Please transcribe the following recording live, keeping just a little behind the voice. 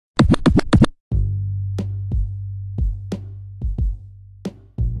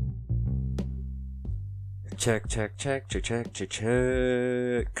Check, check, check, check, check, check,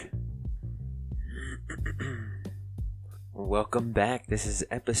 check. Welcome back. This is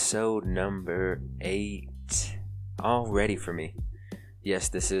episode number 8. All ready for me. Yes,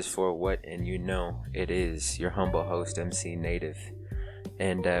 this is for what, and you know it is your humble host, MC Native.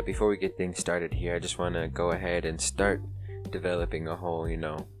 And before we get things started here, I just want to go ahead and start developing a whole,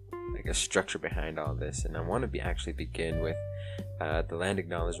 like a structure behind all this. And I want to actually begin with the land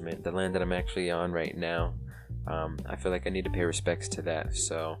acknowledgement, the land that I'm actually on right now. I feel like I need to pay respects to that.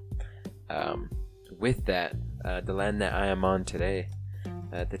 So with that, the land that I am on today,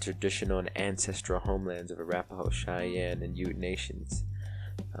 the traditional and ancestral homelands of Arapaho, Cheyenne, and Ute nations,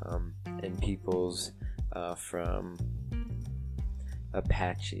 and peoples from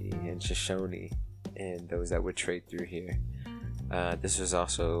Apache and Shoshone, and those that would trade through here. This was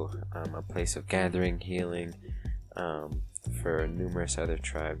also a place of gathering, healing, for numerous other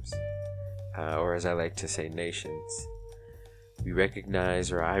tribes, or as I like to say, nations. I recognize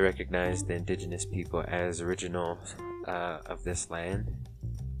the indigenous people as original of this land.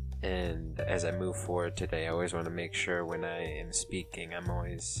 And as I move forward today, I always want to make sure when I am speaking, I'm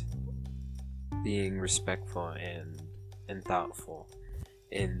always being respectful and thoughtful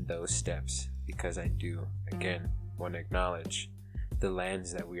in those steps, because I do, again, want to acknowledge the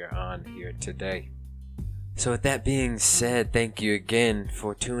lands that we are on here today. So with that being said, thank you again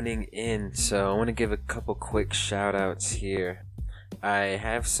for tuning in. So I want to give a couple quick shout outs here. I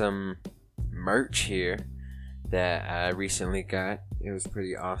have some merch here that I recently got. It was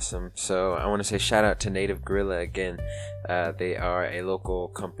pretty awesome. So I want to say shout out to Native Gorilla again. They are a local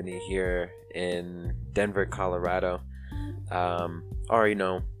company here in Denver, Colorado. The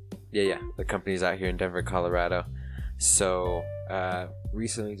company's out here in Denver, Colorado. So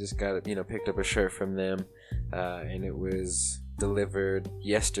recently just picked up a shirt from them, and it was delivered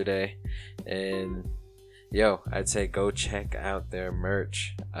yesterday. And I'd say go check out their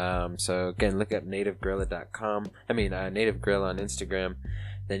merch. So again, look up nativegorilla.com. Native Gorilla on Instagram.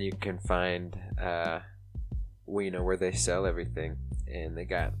 Then you can find where they sell everything, and they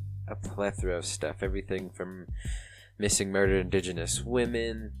got a plethora of stuff. Everything from missing murdered indigenous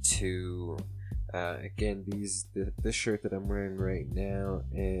women to this shirt that I'm wearing right now.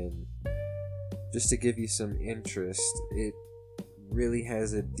 And just to give you some interest, it really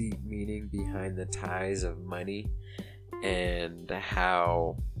has a deep meaning behind the ties of money and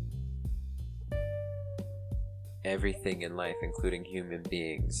how everything in life, including human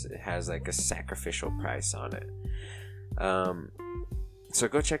beings, it has like a sacrificial price on it. So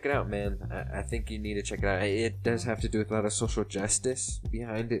go check it out, man. I think you need to check it out. It does have to do with a lot of social justice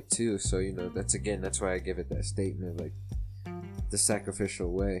behind it too. So that's why I give it that statement, like the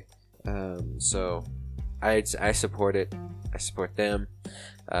sacrificial way. So I support it. I support them.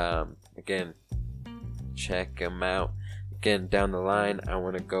 Again, check them out. Again, down the line, I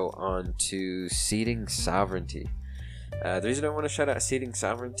want to go on to Seeding Sovereignty. The reason I want to shout out Seeding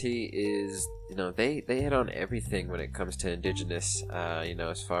Sovereignty is, they hit on everything when it comes to indigenous.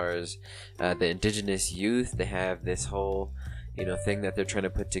 As far as the indigenous youth, they have this whole, thing that they're trying to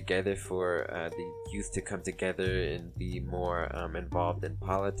put together for the youth to come together and be more involved in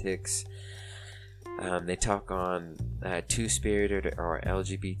politics. They talk on Two-Spirited or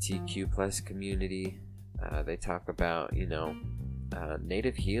LGBTQ plus community. They talk about,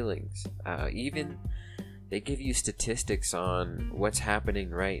 native healings. Even they give you statistics on what's happening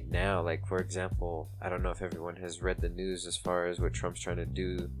right now. Like, for example, I don't know if everyone has read the news as far as what Trump's trying to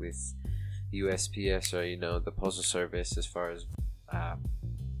do with USPS or, the Postal Service, as far as,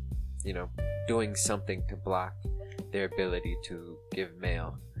 doing something to block their ability to give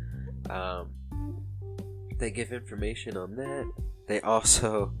mail. They give information on that. They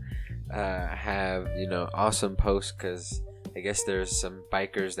also have awesome posts, because I guess there's some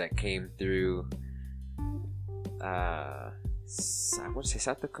bikers that came through I want to say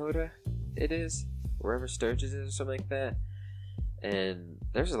South Dakota, it is, wherever Sturgis is or something like that. And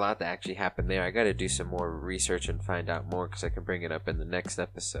there's a lot that actually happened there. I got to do some more research and find out more, because I can bring it up in the next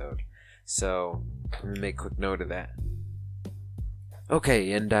episode. So let me make a quick note of that.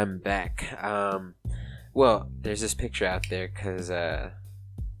 Okay, and I'm back. There's this picture out there because a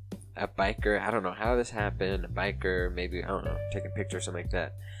biker, I don't know how this happened, a biker, maybe, I don't know, take a picture or something like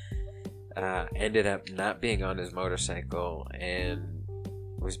that, ended up not being on his motorcycle and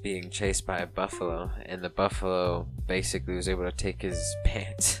was being chased by a buffalo, and the buffalo basically was able to take his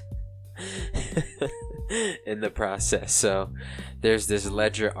pants in the process. So there's this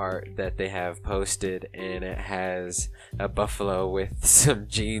ledger art that they have posted, and it has a buffalo with some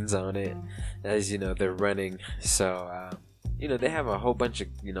jeans on it, as they're running. So they have a whole bunch of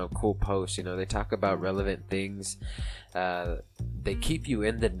cool posts. They talk about relevant things. They keep you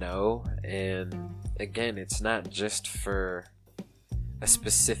in the know, and again, it's not just for a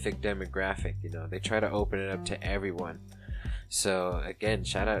specific demographic. They try to open it up to everyone. So again,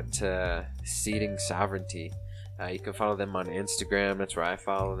 shout out to Seeding Sovereignty. You can follow them on Instagram. That's where I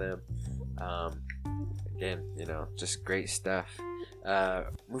follow them. Again, just great stuff.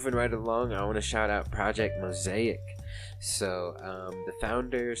 Moving right along, I want to shout out Project Mosaic. So the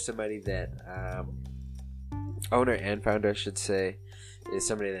founder, somebody that owner and founder, I should say, is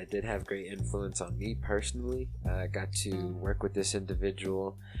somebody that did have great influence on me personally. I got to work with this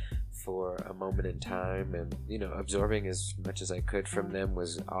individual for a moment in time, and absorbing as much as I could from them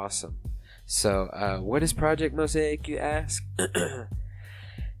was awesome. So what is Project Mosaic, you ask?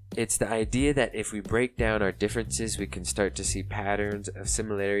 It's the idea that if we break down our differences, we can start to see patterns of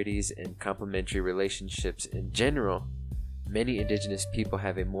similarities and complementary relationships in general. Many indigenous people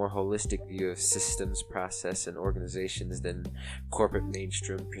have a more holistic view of systems, process, and organizations than corporate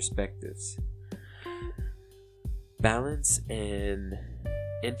mainstream perspectives. Balance and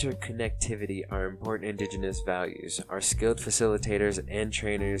interconnectivity are important indigenous values. Our skilled facilitators and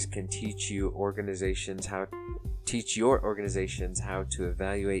trainers can teach your organizations how to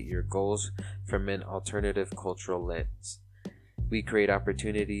evaluate your goals from an alternative cultural lens. We create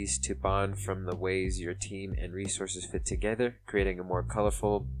opportunities to bond from the ways your team and resources fit together, creating a more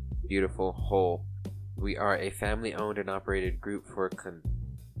colorful, beautiful whole. We are a family-owned and operated group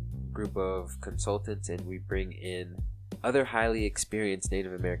of consultants, and we bring in other highly experienced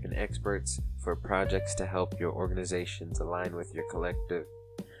Native American experts for projects to help your organizations align with your collective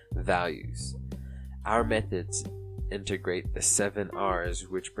values. Our methods integrate the 7 R's,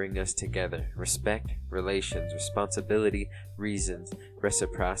 which bring us together: respect, relations, responsibility, reasons,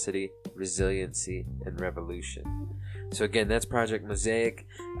 reciprocity, resiliency, and revolution. So again, that's Project Mosaic.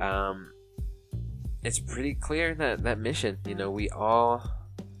 It's pretty clear that mission, we all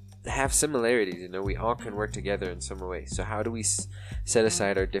have similarities, we all can work together in some way. So how do we set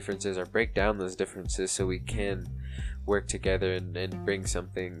aside our differences or break down those differences so we can work together and bring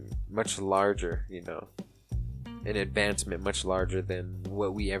something much larger, an advancement much larger than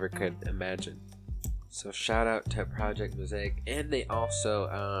what we ever could imagine. So shout out to Project Mosaic. And they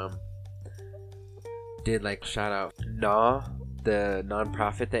also did shout out NAW, the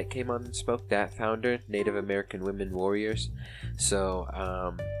nonprofit that came on and spoke, that founder, Native American Women Warriors. So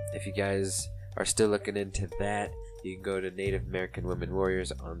if you guys are still looking into that, you can go to Native American Women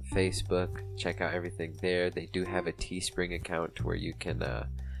Warriors on Facebook, check out everything there. They do have a Teespring account where you can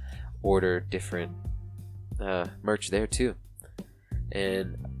order different merch there too,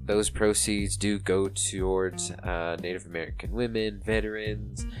 and those proceeds do go towards Native American women,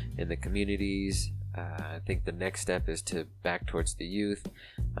 veterans, and the communities. I think the next step is to back towards the youth.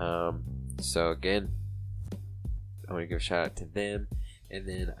 So again, I want to give a shout out to them. And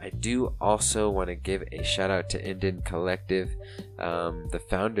then I do also want to give a shout out to Indian Collective. The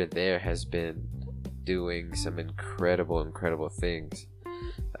founder there has been doing some incredible things.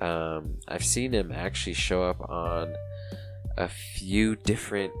 I've seen him actually show up on a few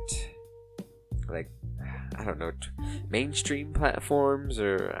different, mainstream platforms,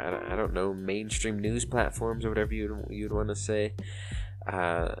 or I don't know, mainstream news platforms, or whatever you'd want to say.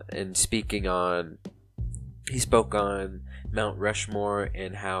 And he spoke on Mount Rushmore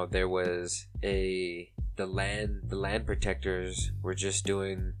and how there was the land protectors were just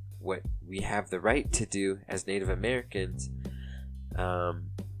doing what we have the right to do as Native Americans.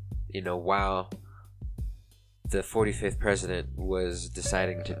 While the 45th president was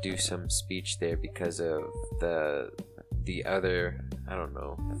deciding to do some speech there because of the other,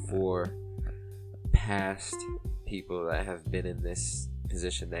 4 past people that have been in this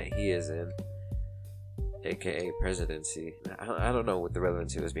position that he is in, aka presidency. I don't know what the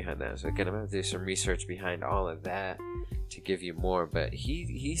relevancy was behind that, so again, I'm going to do some research behind all of that to give you more, but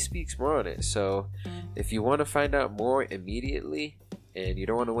he speaks more on it. So if you want to find out more immediately and you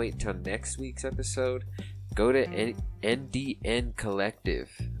don't want to wait until next week's episode, go to NDN Collective.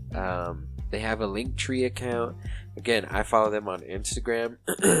 They have a Linktree account. Again, I follow them on Instagram.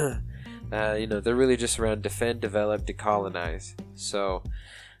 They're really just around defend, develop, decolonize. So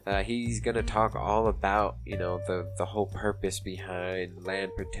he's gonna talk all about the whole purpose behind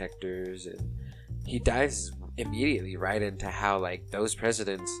land protectors, and he dives immediately right into how those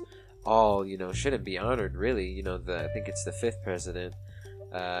presidents all shouldn't be honored, really. I think it's the 5th president,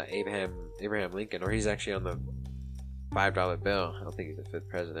 Abraham Lincoln, or he's actually on the $5 bill. I don't think he's the 5th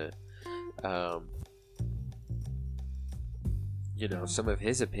president. some of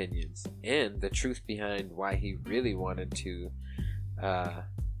his opinions and the truth behind why he really wanted to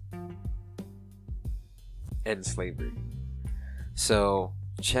end slavery. So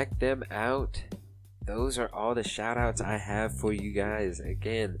check them out. Those are all the shout outs I have for you guys.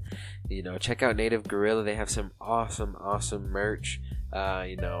 Again, check out Native Gorilla. They have some awesome merch.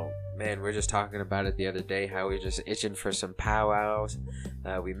 Man, we're just talking about it the other day, how we're just itching for some powwows.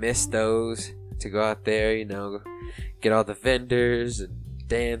 We missed those, to go out there, get all the vendors and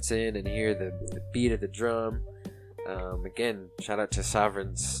dancing and hear the beat of the drum. Again, shout out to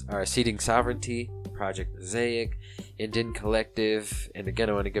Seeding Sovereignty, Project Mosaic, Indian Collective, and again,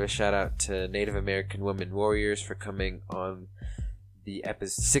 I want to give a shout out to Native American Women Warriors for coming on the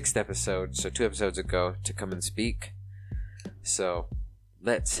 6th episode, so 2 episodes ago, to come and speak. So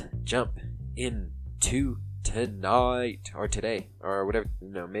let's jump into tonight, or today, or whatever,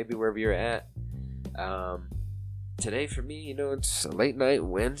 maybe wherever you're at. Today for me, it's a late night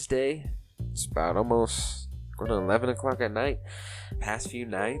Wednesday. It's about almost going to 11 o'clock at night. Past few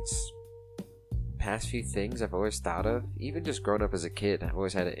things I've always thought of, even just growing up as a kid, I've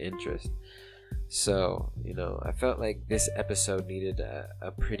always had an interest. So, I felt like this episode needed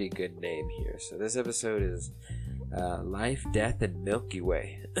a pretty good name here. So this episode is Life, Death, and Milky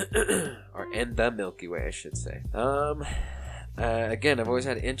Way. And the Milky Way, I should say. Again, I've always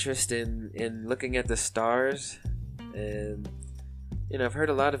had interest in looking at the stars. And, I've heard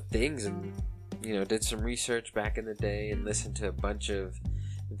a lot of things and, did some research back in the day and listened to a bunch of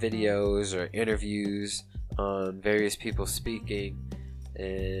videos or interviews on various people speaking.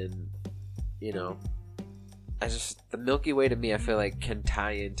 And, the Milky Way to me, I feel like can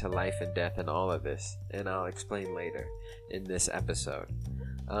tie into life and death and all of this. And I'll explain later in this episode.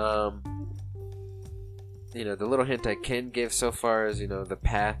 The little hint I can give so far is, the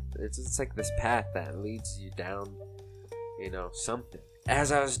path. It's like this path that leads you down, something.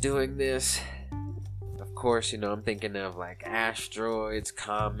 As I was doing this, of course, I'm thinking of like asteroids,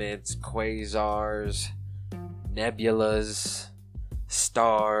 comets, quasars, nebulas,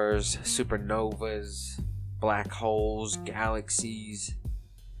 stars, supernovas, black holes, galaxies.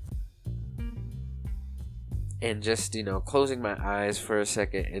 And just, closing my eyes for a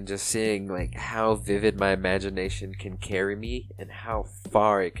second and just seeing like how vivid my imagination can carry me and how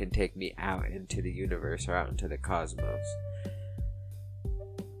far it can take me out into the universe or out into the cosmos.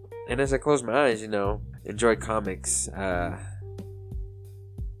 And as I close my eyes, enjoy comics,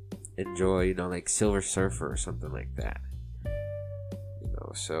 enjoy, like Silver Surfer or something like that.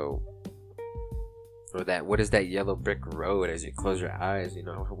 So, or that, what is that yellow brick road as you close your eyes?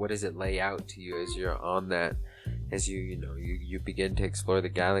 What does it lay out to you as you're on that, as you begin to explore the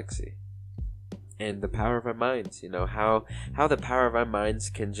galaxy? And the power of our minds, how the power of our minds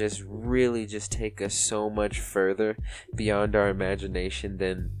can just really just take us so much further beyond our imagination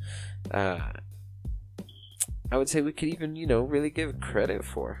than I would say we could even, really give credit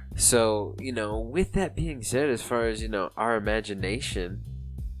for. So, with that being said, as far as, our imagination,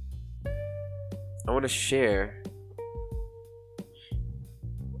 I want to share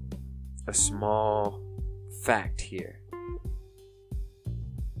a small fact here.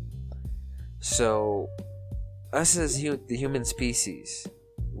 So, us as the human species,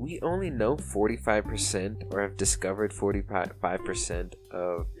 we only know 45% or have discovered 45%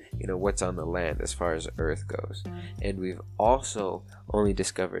 of what's on the land as far as Earth goes, and we've also only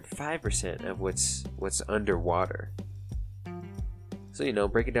discovered 5% of what's underwater. So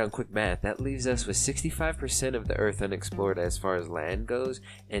breaking down quick math, that leaves us with 65% of the Earth unexplored as far as land goes,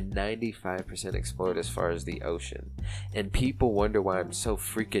 and 95% explored as far as the ocean. And people wonder why I'm so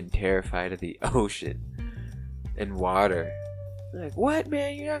freaking terrified of the ocean and water. Like, what,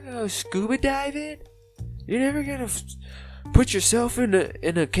 man? You're not gonna scuba diving? You're never gonna put yourself in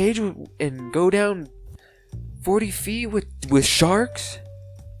a cage and go down 40 feet with sharks?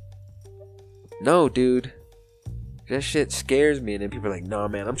 No, dude. That shit scares me. And then people are like, no,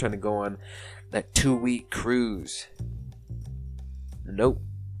 man, I'm trying to go on that 2-week cruise. Nope.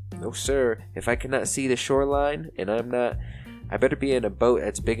 No, sir. If I cannot see the shoreline and I better be in a boat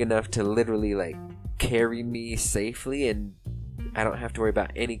that's big enough to literally like carry me safely and I don't have to worry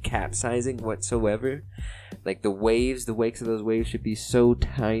about any capsizing whatsoever. Like the wakes of those waves should be so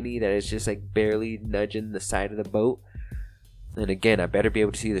tiny that it's just like barely nudging the side of the boat. And again, I better be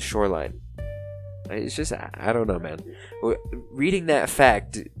able to see the shoreline. It's just, I don't know, man. Reading that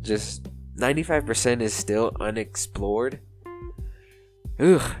fact, just 95% is still unexplored.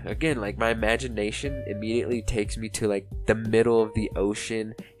 Ugh, again, like my imagination immediately takes me to like the middle of the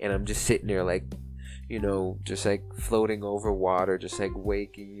ocean and I'm just sitting there like, just like floating over water, just like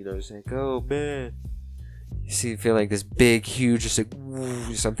waking, just like, oh man, See, feel like this big, huge, just like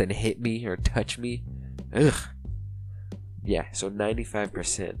woo, something hit me or touch me. Ugh. Yeah, so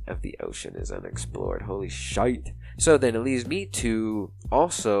 95% of the ocean is unexplored. Holy shite. So then it leaves me to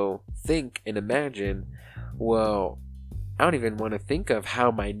also think and imagine, well, I don't even want to think of how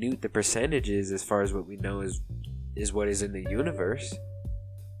minute the percentage is as far as what we know is what is in the universe.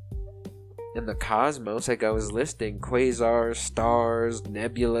 In the cosmos, like I was listing, quasars, stars,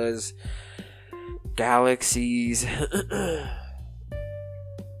 nebulas, galaxies,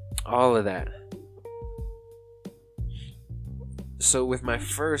 all of that. So with my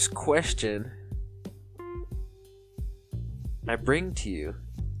first question, I bring to you,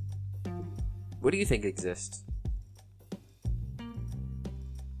 what do you think exists?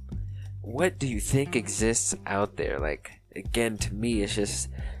 What do you think exists out there? Like, again, to me, it's just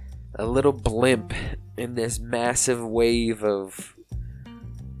a little blimp in this massive wave of,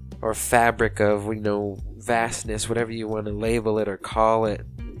 or fabric of, vastness, whatever you want to label it or call it.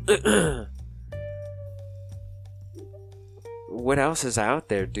 What else is out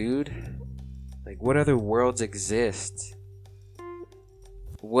there, dude? Like, what other worlds exist?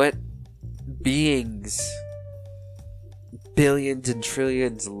 What beings billions and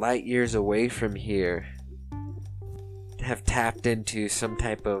trillions light years away from here have tapped into some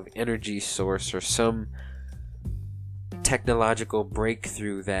type of energy source or some technological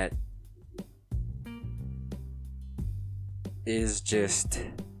breakthrough that is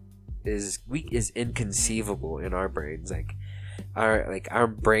inconceivable in our brains? Our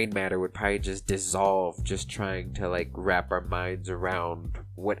brain matter would probably just dissolve just trying to like wrap our minds around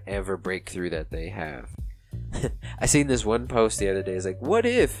whatever breakthrough that they have. I seen this one post the other day. It's like, what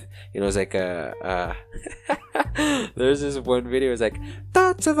if, it's like there's this one video. It's like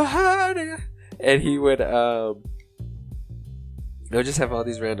thoughts of a heart, and he would just have all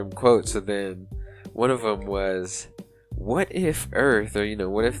these random quotes. So then one of them was, what if Earth, or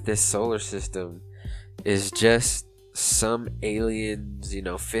what if this solar system is just some alien's,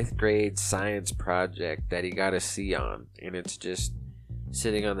 5th grade science project that he got a C on, and it's just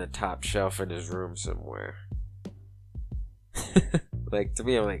sitting on the top shelf in his room somewhere. Like, to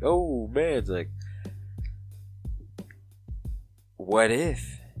me, I'm like, oh man, it's like, what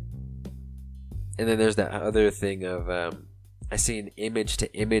if? And then there's that other thing of I see an image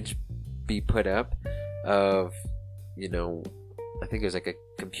to image be put up of, I think it was like a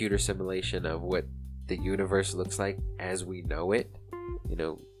computer simulation of what the universe looks like as we know it.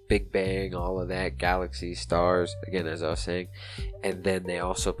 Big Bang, all of that, galaxies, stars, again, as I was saying. And then they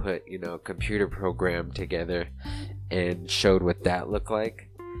also put, a computer program together and showed what that looked like.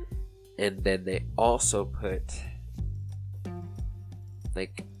 And then they also put,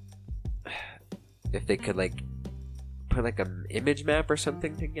 like, if they could, like, put, like, an image map or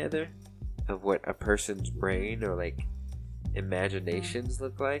something together of what a person's brain or, like, imaginations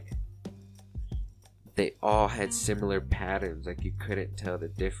look like. They all had similar patterns, like you couldn't tell the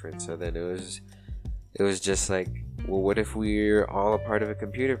difference. So then it was just like, well, what if we're all a part of a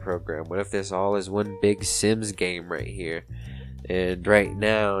computer program? What if this all is one big Sims game right here? And right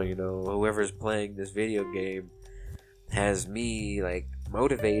now, whoever's playing this video game has me like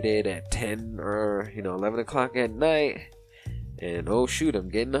motivated at 10 or 11 o'clock at night, and oh shoot, I'm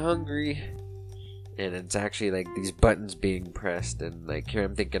getting hungry, and it's actually like these buttons being pressed, and like here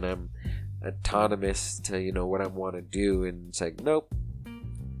I'm thinking I'm autonomous to what I want to do, and it's like, nope,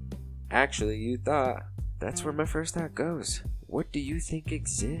 actually you thought. That's where my first thought goes. What do you think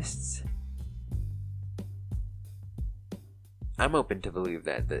exists? I'm open to believe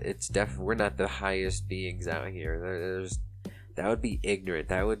that it's definitely, we're not the highest beings out here. That would be ignorant.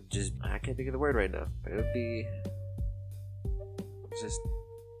 That would just, I can't think of the word right now, but it would be just,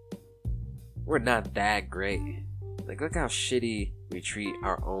 we're not that great. Like, look how shitty we treat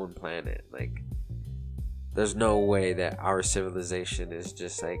our own planet. Like, there's no way that our civilization is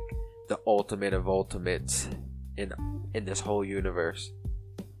just like the ultimate of ultimates in this whole universe.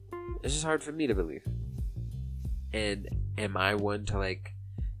 It's just hard for me to believe. And am I one to like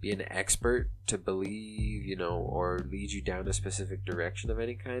be an expert to believe, or lead you down a specific direction of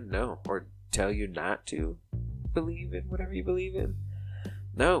any kind? No. Or tell you not to believe in whatever you believe in?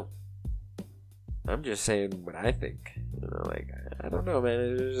 No. I'm just saying what I think. I don't know,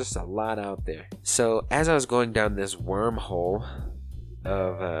 man. There's just a lot out there. So as I was going down this wormhole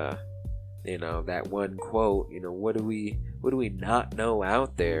of that one quote, what do we not know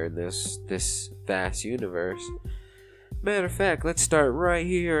out there in this vast universe? Matter of fact, let's start right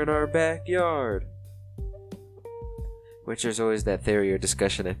here in our backyard. Which there's always that theory or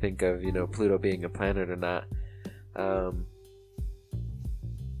discussion, I think, of Pluto being a planet or not.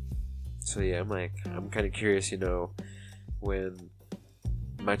 So yeah, I'm kind of curious, when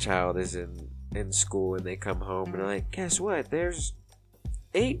my child is in school and they come home and they're like, guess what? There's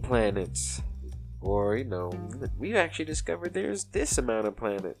 8 planets. Or, we've actually discovered there's this amount of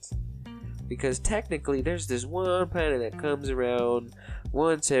planets. Because technically there's this one planet that comes around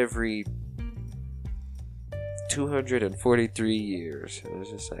once every 243 years. And I was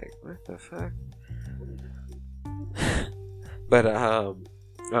just like, what the fuck? But, I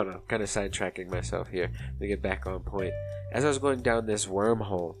don't know, kind of sidetracking myself here to get back on point. As I was going down this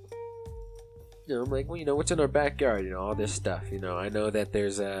wormhole, I'm like, well, what's in our backyard? All this stuff. I know that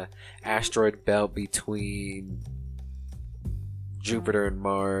there's a asteroid belt between Jupiter and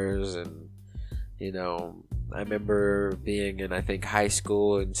Mars, and I remember being in, I think, high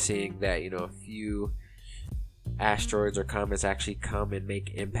school and seeing that a few asteroids or comets actually come and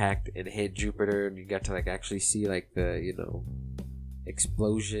make impact and hit Jupiter, and you got to actually see the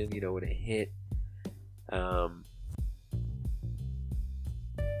explosion when it hit.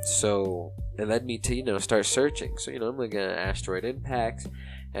 So it led me to start searching. So I'm looking at asteroid impacts,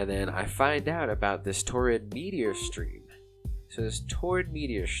 and then I find out about this Taurid meteor stream. So this Taurid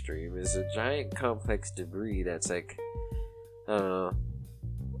meteor stream is a giant complex debris that's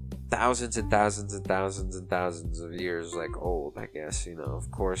thousands and thousands and thousands and thousands of years old, I guess. Of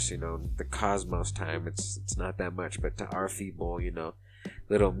course, the cosmos time, it's not that much, but to our feeble,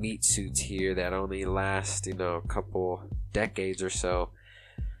 little meat suits here that only last, a couple decades or so,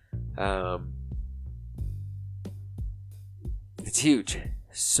 it's huge.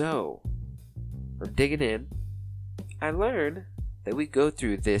 So I'm digging in. I learned that we go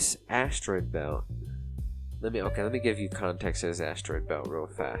through this asteroid belt. Let me give you context of this asteroid belt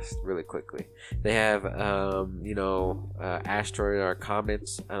really quickly. They have asteroid or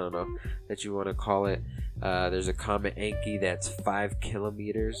comets, I don't know that you want to call it. There's a comet Encke that's 5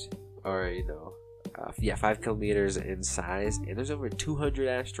 kilometers, or 5 kilometers in size, and there's over 200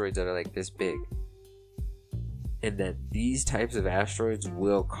 asteroids that are this big. And that these types of asteroids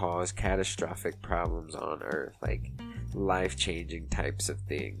will cause catastrophic problems on Earth, life-changing types of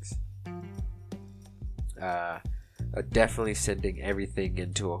things. Definitely sending everything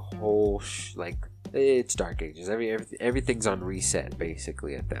into a whole it's Dark Ages. Everything's on reset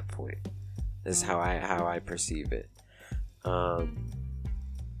basically at that point. This is how I perceive it.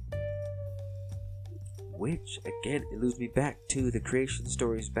 Which again, it leads me back to the creation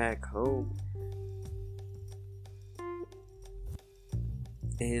stories back home.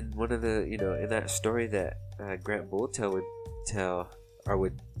 In one of the in that story that Grant Bulltail would tell or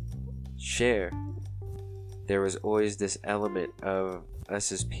would share, there was always this element of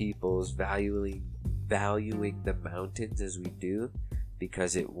us as peoples valuing the mountains as we do,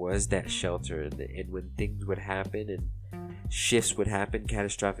 because it was that shelter, and when things would happen and shifts would happen,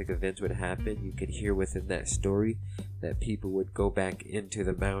 catastrophic events would happen, you could hear within that story that people would go back into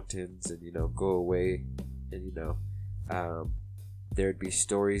the mountains and go away, and there'd be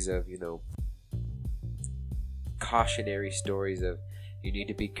stories of cautionary stories of, you need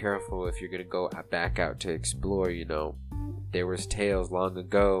to be careful if you're going to go back out to explore. There was tales long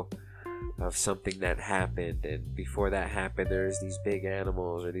ago of something that happened, and before that happened, there's these big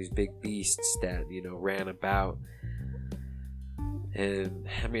animals or these big beasts that ran about. And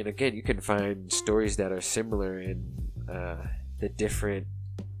I mean, again, you can find stories that are similar in the different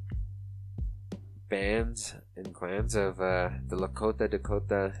bands and clans of the Lakota,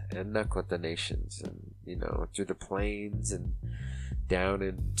 Dakota, and Nakota nations, and through the plains and down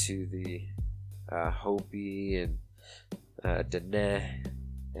into the Hopi and Dene,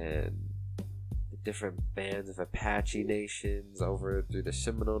 and the different bands of Apache nations over through the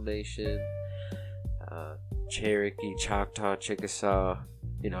Seminole Nation, Cherokee, Choctaw, Chickasaw.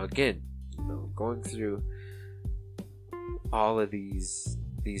 Again, going through all of these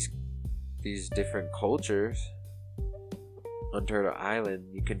different cultures on Turtle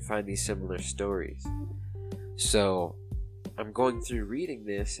Island, you can find these similar stories. So I'm going through reading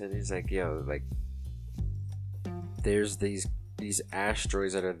this, and it's there's these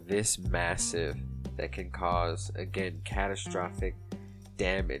asteroids that are this massive that can cause, again, catastrophic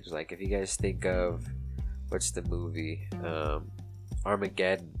damage. If you guys think of, what's the movie,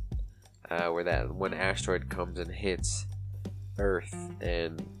 Armageddon, where that one asteroid comes and hits Earth,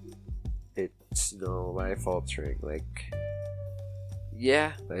 and it's life altering.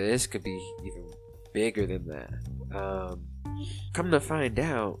 This could be even bigger than that. Come to find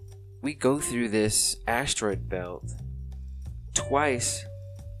out, we go through this asteroid belt twice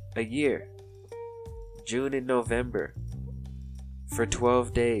a year, June and November, for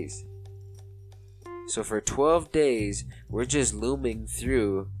 12 days. So for 12 days, we're just looming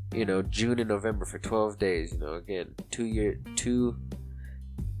through June and November for 12 days. Again,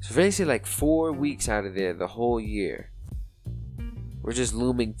 so basically like 4 weeks out of the whole year. We're just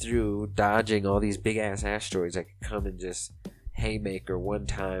looming through, dodging all these big ass asteroids that could come and just haymaker one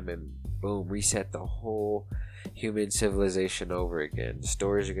time and boom, reset the whole human civilization over again.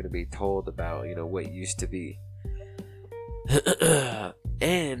 Stories are going to be told about, what used to be.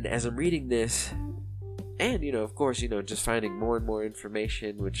 And as I'm reading this, and, of course, just finding more and more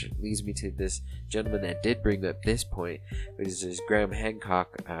information, which leads me to this gentleman that did bring up this point, which is Graham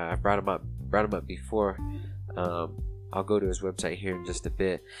Hancock. I brought him up before. I'll go to his website here in just a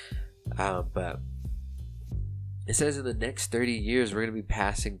bit. But it says in the next 30 years, we're going to be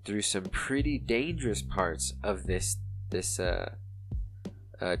passing through some pretty dangerous parts of this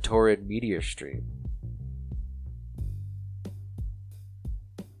torrid meteor stream.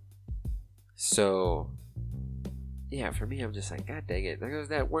 So, yeah, for me, I'm just like, God dang it. There goes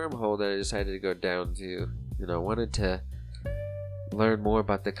that wormhole that I decided to go down to. I wanted to learn more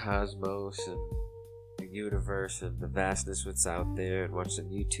about the cosmos and the universe and the vastness what's out there, and watch some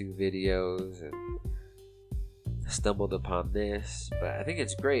YouTube videos, and stumbled upon this. But I think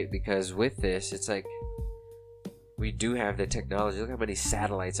it's great because with this, it's like we do have the technology. Look how many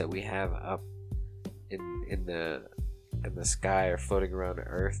satellites that we have up in the sky or floating around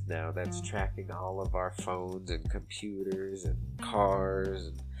Earth now, that's tracking all of our phones and computers and cars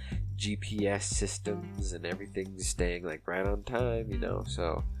and GPS systems, and everything's staying like right on time,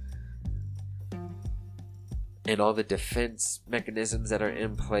 so, and all the defense mechanisms that are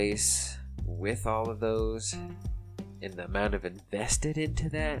in place with all of those, and the amount of invested into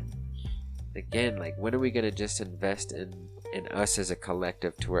that. Again, like, when are we going to just invest in us as a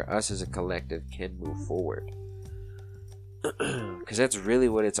collective, to where us as a collective can move forward? Because that's really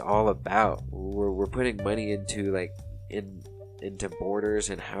what it's all about. We're putting money into into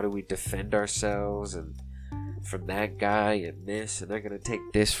borders, and how do we defend ourselves, and from that guy and this, and they're gonna take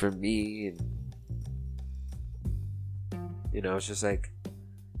this from me, and it's just like,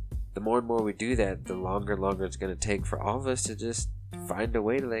 the more and more we do that, the longer it's gonna take for all of us to just find a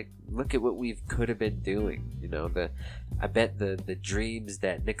way to look at what we could have been doing. I bet the dreams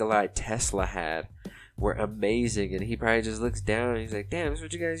that Nikola Tesla had were amazing, and he probably just looks down and he's like, damn, this is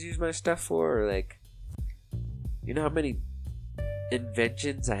what you guys use my stuff for? Or how many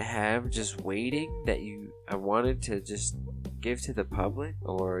inventions I have just waiting that I wanted to just give to the public,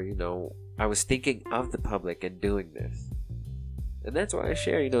 or I was thinking of the public and doing this. And that's why I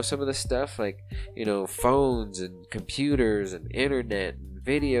share some of the stuff, like phones and computers and internet and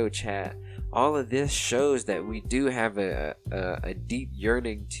video chat. All of this shows that we do have a deep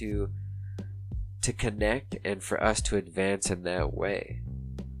yearning to connect, and for us to advance in that way.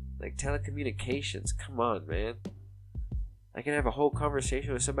 Like telecommunications, come on, man. I can have a whole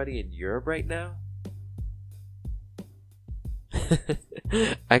conversation with somebody in Europe right now.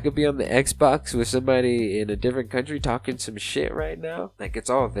 I could be on the Xbox with somebody in a different country talking some shit right now. Like, it's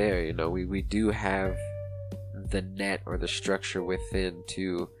all there, we do have the net, or the structure within,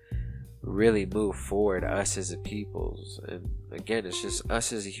 to really move forward, us as a peoples. And again, it's just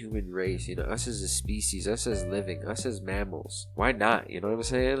us as a human race, us as a species, us as living, us as mammals. Why not? You know what I'm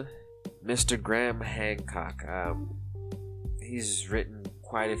saying? Mr. Graham Hancock, he's written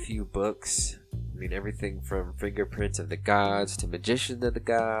quite a few books. I mean, everything from Fingerprints of the Gods to Magician of the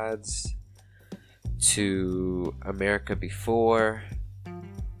Gods to America Before,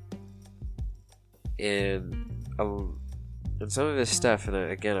 and some of his stuff. And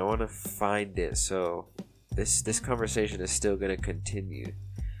again, I want to find it, so this conversation is still going to continue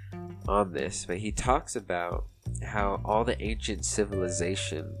on this. But he talks about how all the ancient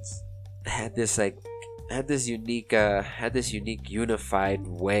civilizations had this unique unified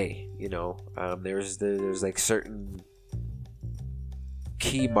way. There's like certain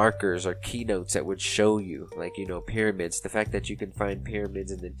key markers or keynotes that would show you, pyramids. The fact that you can find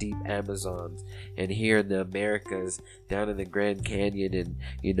pyramids in the deep Amazons, and here in the Americas, down in the Grand Canyon,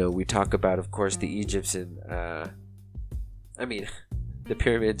 and we talk about, of course, the Egypts and the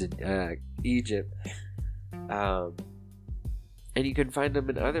pyramids in Egypt. And you can find them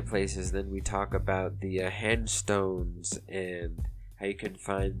in other places. Then we talk about the handstones, and how you can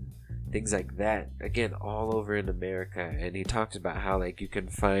find things like that, again, all over in America. And he talks about how you can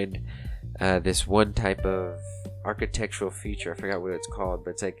find this one type of architectural feature. I forgot what it's called,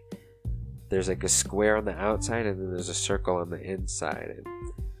 but it's there's a square on the outside, and then there's a circle on the inside,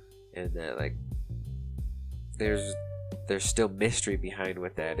 and there's still mystery behind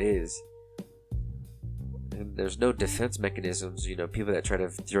what that is. And there's no defense mechanisms. People that try to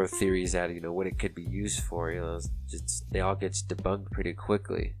throw theories at what it could be used for, they all get debunked pretty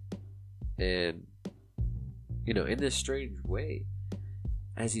quickly. And, you know, in this strange way,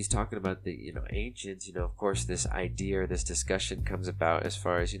 as he's talking about the, you know, ancients, you know, of course, this idea or this discussion comes about as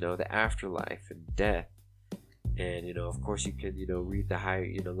far as, you know, the afterlife and death. And, you know, of course, you can, you know, read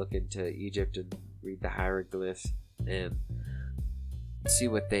look into Egypt and read the hieroglyphs and see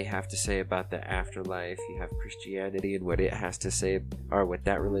what they have to say about the afterlife. You have Christianity and what it has to say, or what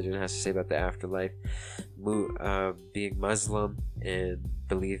that religion has to say about the afterlife. Being Muslim and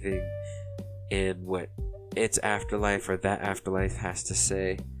believing in what its afterlife or that afterlife has to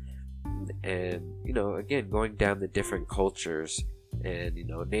say. And, you know, again, going down the different cultures and, you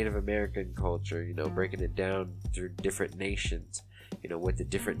know, Native American culture, you know, breaking it down through different nations, you know, what the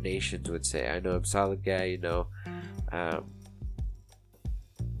different nations would say. I know I'm solid guy, you know,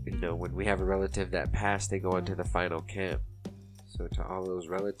 when we have a relative that passed, they go into the final camp. So to all those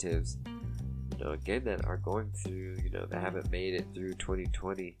relatives, you know, again, that are going through, you know, that haven't made it through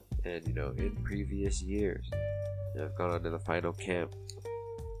 2020 and, you know, in previous years, you know, have gone on to the final camp.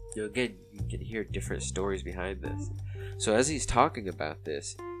 You know, again, you can hear different stories behind this. So as he's talking about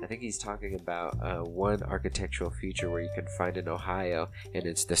this, I think he's talking about one architectural feature where you can find in Ohio, and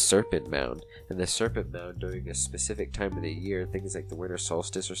it's the Serpent Mound. And the Serpent Mound, during a specific time of the year, things like the winter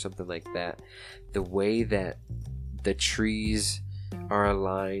solstice or something like that, the way that the trees are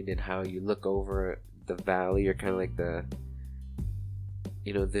aligned and how you look over the valley, or kind of like the,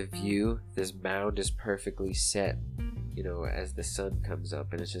 you know, the view, this mound is perfectly set, you know, as the sun comes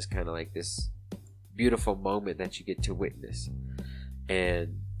up, and it's just kind of like this beautiful moment that you get to witness.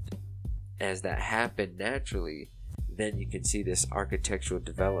 And as that happened naturally, then you can see this architectural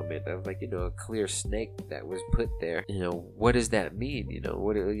development of, like, you know, a clear snake that was put there. You know, what does that mean? You know,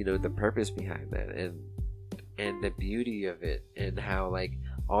 what, you know, the purpose behind that, and the beauty of it, and how, like,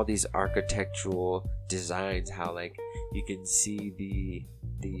 all these architectural designs, how, like, you can see the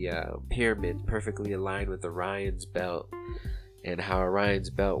pyramid perfectly aligned with Orion's belt, and how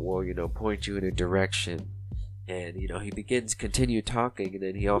Orion's belt will, you know, point you in a direction. And, you know, he continue talking, and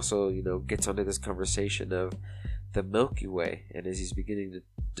then he also, you know, gets onto this conversation of the Milky Way. And as he's beginning to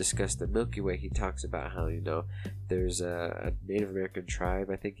discuss the Milky Way, he talks about how, you know, there's a Native American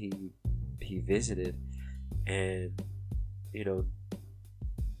tribe I think he visited, and, you know,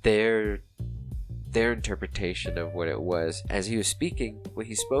 their interpretation of what it was. As he was speaking, what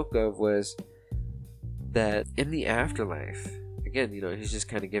he spoke of was that in the afterlife, again, you know, he's just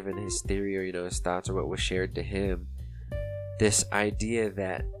kind of giving his theory, or, you know, his thoughts, or what was shared to him, this idea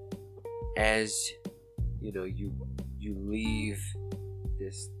that as, you know, you leave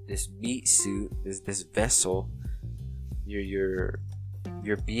this meat suit, this vessel, your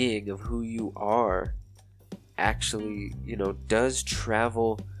being of who you are actually, you know, does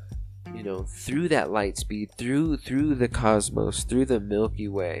travel, you know, through that light speed, through the cosmos, through the Milky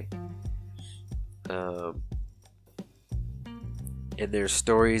Way. And there's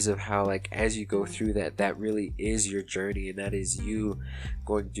stories of how, like, as you go through that really is your journey, and that is you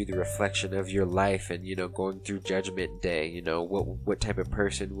going through the reflection of your life, and, you know, going through Judgment Day. You know, what type of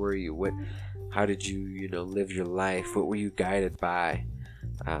person were you? How did you, you know, live your life? What were you guided by?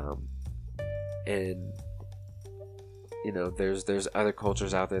 And, you know, there's other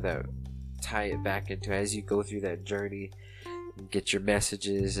cultures out there that tie it back into, as you go through that journey, you get your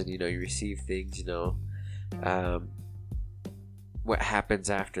messages, and, you know, you receive things, you know, what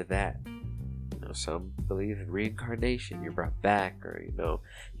happens after that. You know, some believe in reincarnation. You're brought back, or, you know,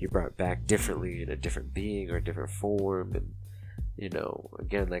 you're brought back differently in a different being or a different form. And, you know,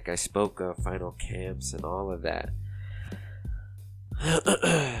 again, like I spoke of, final camps and all of that.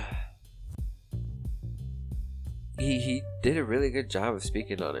 He did a really good job of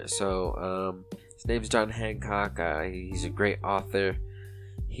speaking on it. So his name's John Hancock. He's a great author.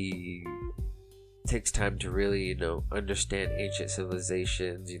 He takes time to really, you know, understand ancient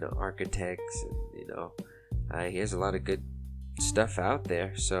civilizations, you know, architects, and, you know, he has a lot of good stuff out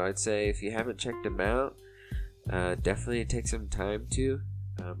there. So I'd say if you haven't checked him out, definitely take some time to.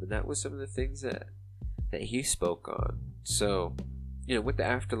 And that was some of the things that he spoke on. So, you know, with the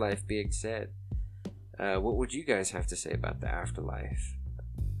afterlife being said, what would you guys have to say about the afterlife?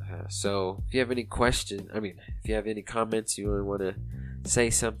 So if you have any if you have any comments, you want to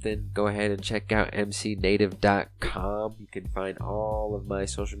say something, go ahead and check out mcnative.com. You can find all of my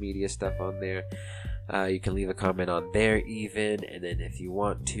social media stuff on there. You can leave a comment on there even, and then if you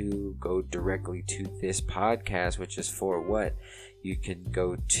want to go directly to this podcast, which is For What, you can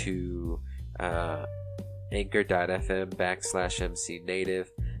go to anchor.fm/mcnative.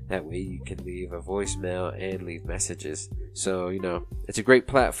 That way you can leave a voicemail and leave messages. So, you know, it's a great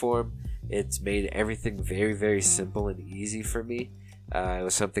platform. It's made everything very, very simple and easy for me. It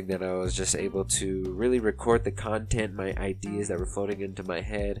was something that I was just able to really record the content, my ideas that were floating into my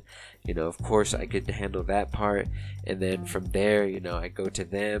head. Of course, I could handle that part, and then from there, I go to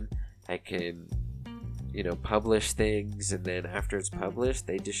them. I can, publish things, and then after it's published,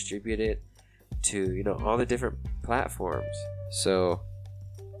 they distribute it to, all the different platforms. So,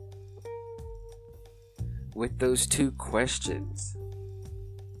 with those two questions,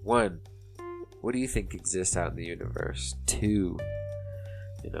 1, what do you think exists out in the universe? 2,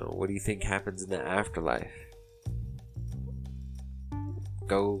 what do you think happens in the afterlife?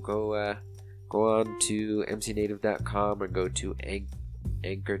 Go on to mcnative.com or go to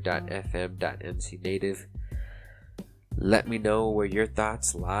anchor.fm.mcnative. Let me know where your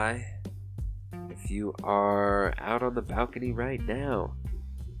thoughts lie. If you are out on the balcony right now,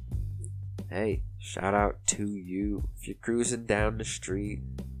 hey, shout out to you. If you're cruising down the street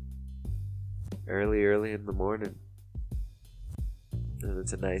early in the morning, and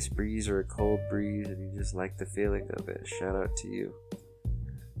it's a nice breeze or a cold breeze and you just like the feeling of it, shout out to you.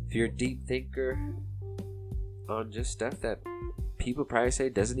 If you're a deep thinker on just stuff that people probably say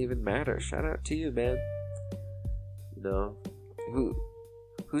doesn't even matter, shout out to you, man.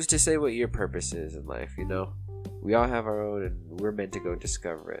 Who's to say what your purpose is in life? We all have our own, and we're meant to go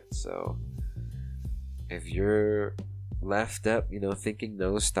discover it. So if you're left up, thinking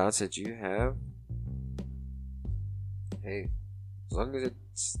those thoughts that you have, hey, as long as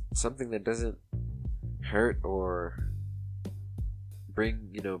it's something that doesn't hurt or bring,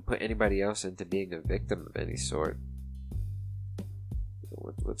 put anybody else into being a victim of any sort,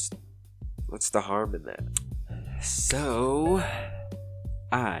 what's the harm in that? So,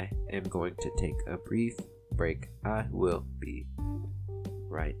 I am going to take a brief break. I will be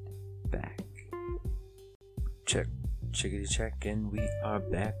right back. Chickity check, and we are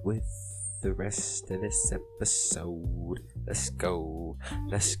back with the rest of this episode. Let's go.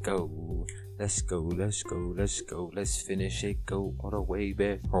 Let's finish it. Go all the way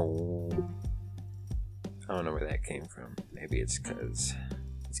back home. I don't know where that came from. Maybe it's because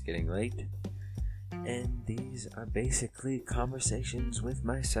it's getting late. And these are basically conversations with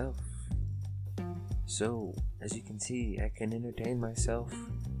myself. So, as you can see, I can entertain myself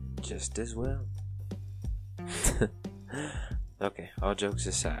just as well. Okay, all jokes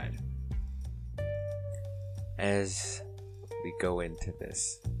aside, as we go into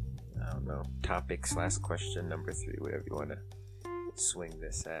this, topic / question number 3, whatever you want to swing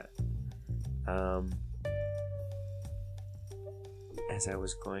this at. As I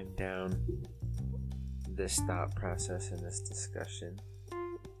was going down this thought process and this discussion,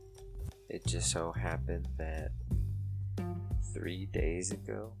 it just so happened that 3 days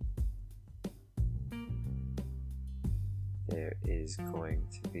ago, there is going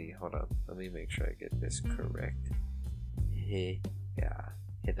to be, hold on, let me make sure I get this correct.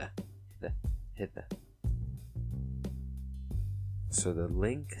 So the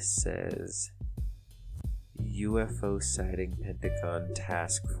link says UFO sighting Pentagon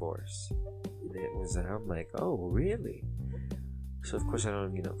task force. And it was, I'm like, oh, really? So of course I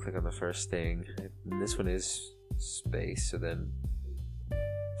don't, click on the first thing. And this one is space, so then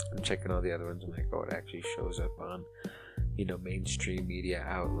I'm checking all the other ones. I'm like, oh, it actually shows up on, mainstream media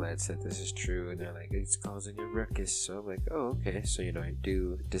outlets that this is true, and they're like, it's causing a ruckus. So I'm like, oh, okay. So I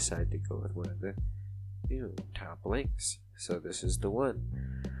do decide to go with one of the top links. So this is the one.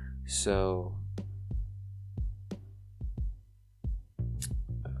 So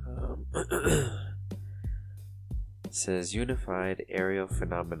it says unified aerial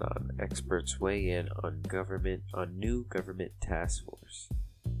phenomenon, experts weigh in on new government task force.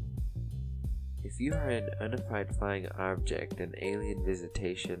 If you are an unified flying object, an alien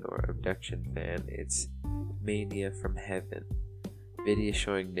visitation or abduction fan, it's mania from heaven. Video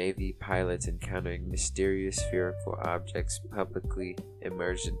showing Navy pilots encountering mysterious spherical objects publicly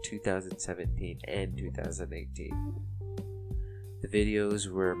emerged in 2017 and 2018. The videos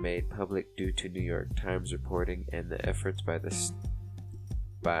were made public due to New York Times reporting and the efforts by the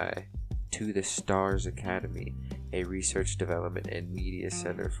STARS Academy, a research development and media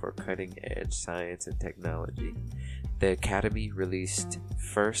center for cutting-edge science and technology. The Academy released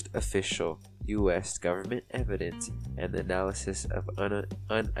first official U.S. government evidence and analysis of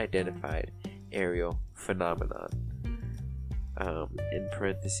unidentified aerial phenomenon, in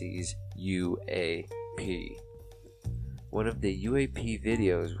parentheses, UAP. One of the UAP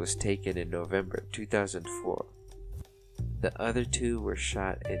videos was taken in November 2004. The other 2 were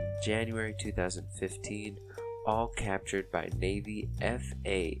shot in January 2015, all captured by Navy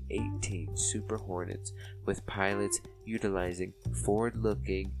FA-18 Super Hornets, with pilots utilizing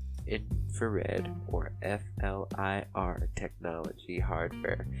forward-looking infrared or FLIR technology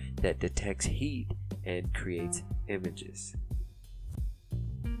hardware that detects heat and creates images.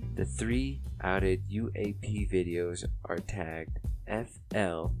 The 3 outed UAP videos are tagged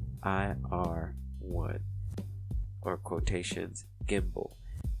FLIR1 or quotations gimbal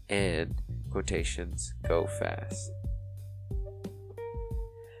and quotations go fast.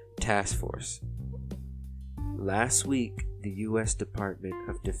 Task Force. Last week, the U.S. Department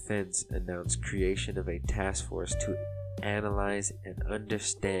of Defense announced creation of a task force to analyze and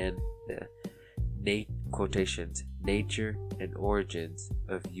understand the quotations nature and origins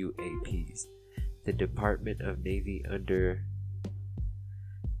of UAPs. The Department of Navy, under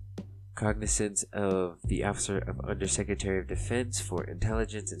cognizance of the Officer of Undersecretary of Defense for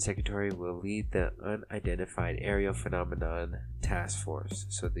Intelligence and Secretary, will lead the Unidentified Aerial Phenomenon Task Force.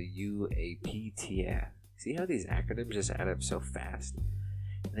 So the UAPTF. See how these acronyms just add up so fast?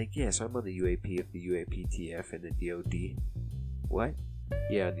 Like, yeah, so I'm on the UAP of the UAPTF and the DOD. What?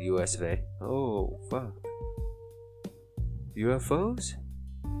 Yeah, the US of A. Oh, fuck. UFOs?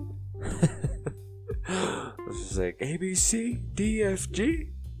 It's just like ABC,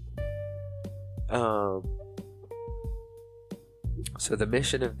 DFG. So the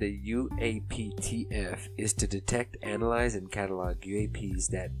mission of the UAPTF is to detect, analyze, and catalog UAPs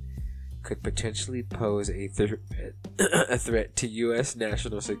that could potentially pose a threat to U.S.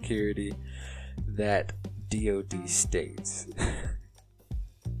 national security, that DoD states.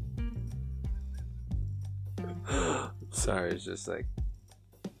 Sorry, it's just like,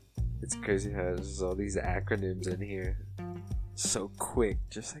 it's crazy how there's all these acronyms in here so quick,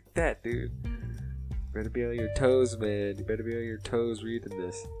 just like that, dude. You better be on your toes, man. You better be on your toes reading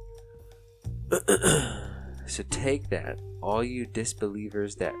this. So take that, all you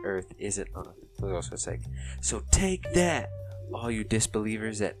disbelievers that Earth isn't on. Also, it's like, so take that, all you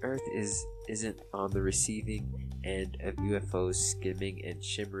disbelievers that Earth isn't on the receiving end of UFOs skimming and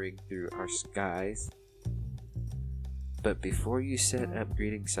shimmering through our skies. But before you set up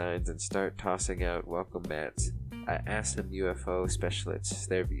greeting signs and start tossing out welcome mats, I asked some UFO specialists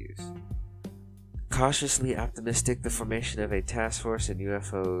their views. Cautiously optimistic, the formation of a task force in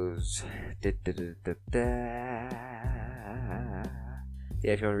UFOs. Yeah,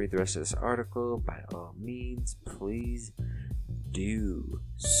 if you want to read the rest of this article, by all means, please do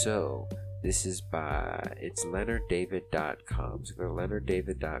so. This is it's LeonardDavid.com. So go to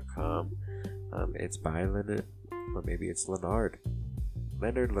LeonardDavid.com. It's by Leonard, or maybe it's Leonard.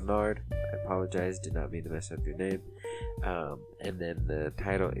 Leonard. I apologize, did not mean to mess up your name. And then the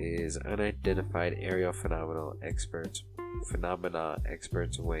title is Unidentified Aerial Phenomena Experts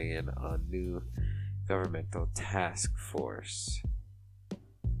Weigh In on New Governmental Task Force.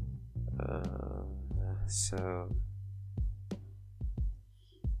 So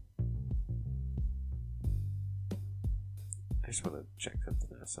I just want to check something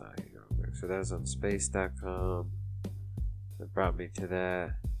else out here real quick. So that was on space.com. That brought me to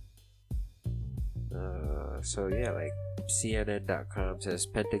that. So yeah, like CNN.com says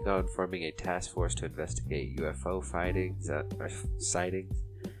Pentagon forming a task force to investigate UFO sightings.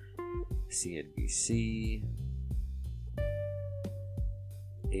 CNBC,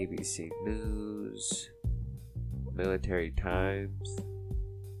 ABC News, Military Times,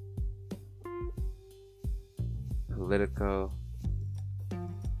 Politico.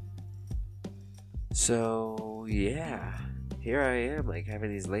 So yeah, here I am, like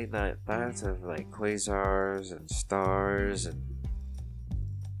having these late night thoughts of like quasars and stars, and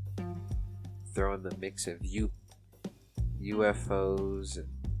throwing the mix of UFOs and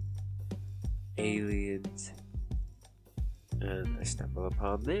aliens, and I stumble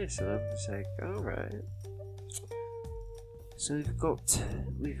upon this, and I'm just like, all right. So we've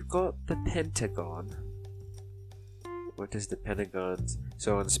got the Pentagon. What does the Pentagon's...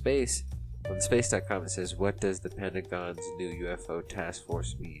 So on space.com it says, what does the Pentagon's new UFO task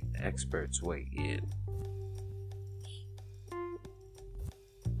force mean? Experts weigh in.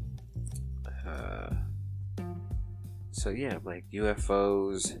 So yeah, like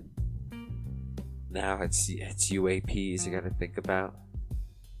UFOs. Now it's UAPs you gotta think about.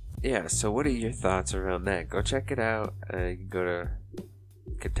 Yeah, so what are your thoughts around that? Go check it out. You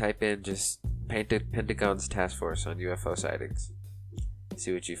can type in just Pentagon's task force on UFO sightings.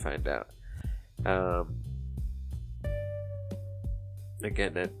 See what you find out.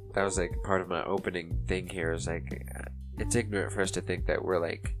 Again, that was like part of my opening thing here. Is like, it's ignorant for us to think that we're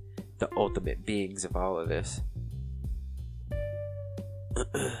like the ultimate beings of all of this.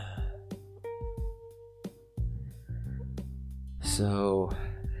 So,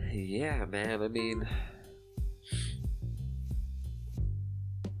 yeah, man, I mean,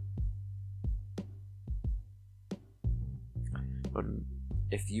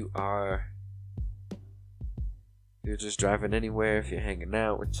 if you're just driving anywhere, if you're hanging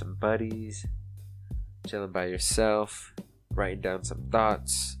out with some buddies, chilling by yourself, writing down some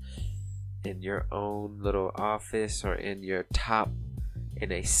thoughts in your own little office or in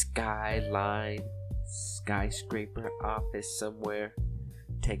a skyscraper office somewhere,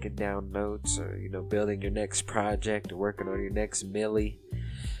 taking down notes, or building your next project or working on your next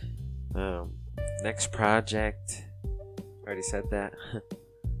next project. Already said that.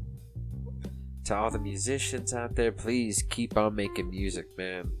 To all the musicians out there, please keep on making music,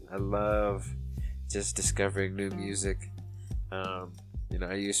 man. I love just discovering new music. I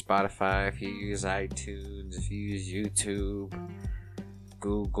use Spotify. If you use iTunes, if you use YouTube,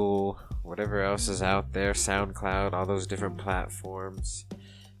 Google, whatever else is out there, SoundCloud, all those different platforms,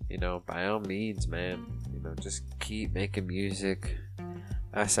 by all means, man, just keep making music.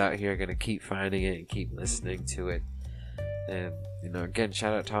 Us out here are gonna keep finding it and keep listening to it. And again,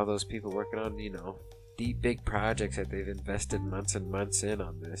 shout out to all those people working on deep big projects that they've invested months and months in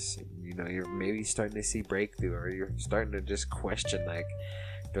on this. And, you're maybe starting to see breakthrough, or you're starting to just question, like,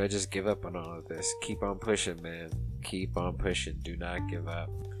 do I just give up on all of this? Keep on pushing, man. Keep on pushing. Do not give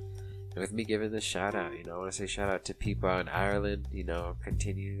up. And with me giving this shout out, I want to say shout out to people in Ireland.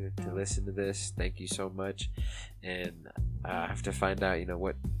 Continue to listen to this. Thank you so much. And I have to find out,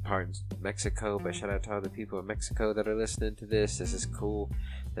 what part in Mexico. But shout out to all the people in Mexico that are listening to this. This is cool.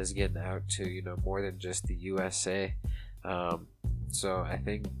 This is getting out to, more than just the USA. So I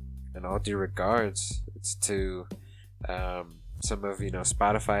think, in all due regards, it's to some of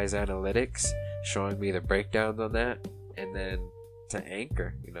Spotify's analytics showing me the breakdowns on that, and then to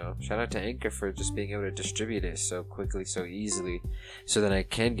Anchor. Shout out to Anchor for just being able to distribute it so quickly, so easily, so that I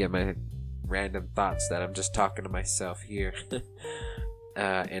can get my random thoughts that I'm just talking to myself here in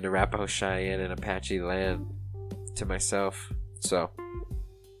Arapaho, Cheyenne, and Apache land to myself. So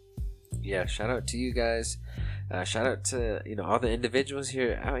yeah, shout out to you guys. Shout out to all the individuals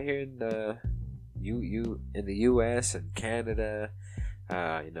out here in the in the U.S. and Canada,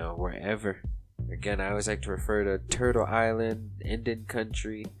 wherever. Again, I always like to refer to Turtle Island, Indian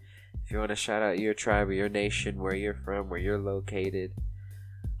country. If you want to shout out your tribe or your nation, where you're from, where you're located,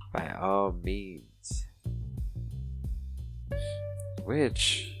 by all means.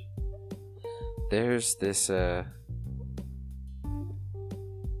 Which, there's this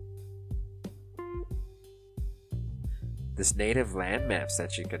native land maps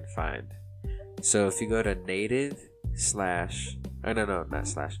that you can find. So if you go to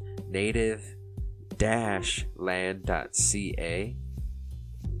native-land.ca,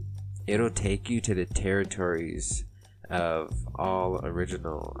 it'll take you to the territories of all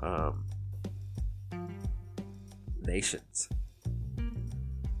original nations,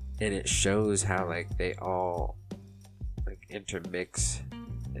 and it shows how they all intermix,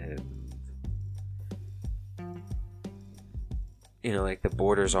 and the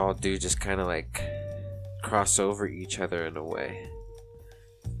borders all do just kind of cross over each other in a way.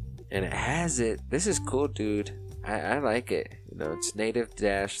 And it has this is cool, dude. I like it. It's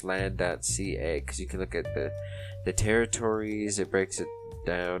native-land.ca, because you can look at the territories. It breaks it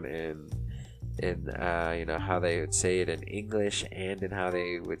down in how they would say it in English, and in how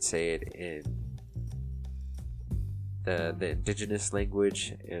they would say it in the indigenous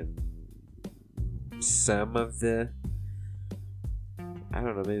language, and some of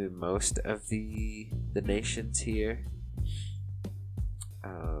maybe most of the nations here.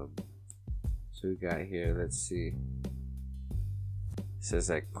 So we got here, let's see. It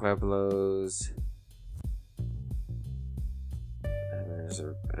says Pueblos. And there's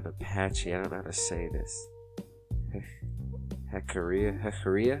an Apache. I don't know how to say this.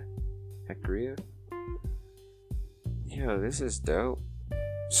 Hecaria. Yo, this is dope.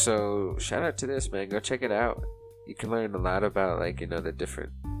 So shout out to this, man. Go check it out. You can learn a lot about the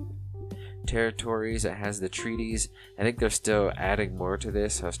different territories. It has the treaties. I think they're still adding more to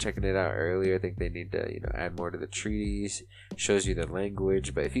this. I was checking it out earlier. I think they need to add more to the treaties. Shows you the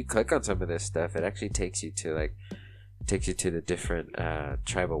language. But if you click on some of this stuff, it actually takes you to the different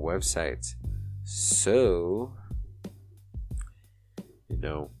tribal websites. So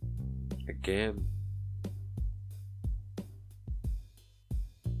again,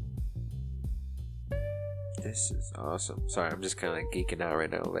 this is awesome. Sorry, I'm just kind of geeking out right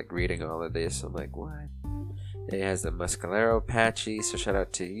now, reading all of this. I'm like, what? It has the Mescalero Apache, so shout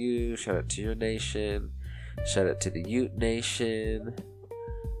out to you, shout out to your nation, shout out to the Ute Nation.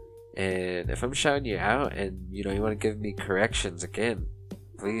 And if I'm shouting you out and you want to give me corrections, again,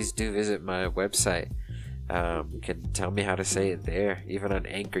 please do visit my website. You can tell me how to say it there. Even on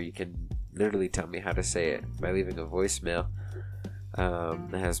Anchor, you can literally tell me how to say it by leaving a voicemail.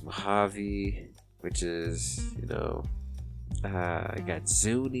 It has Mojave, which is, I got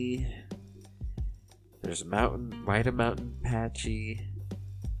Zuni. There's White Mountain Apache,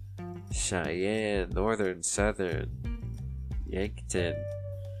 Cheyenne, Northern, Southern, Yankton,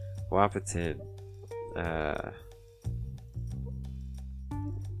 Wahpeton.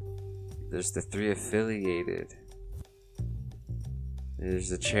 There's the 3 affiliated. There's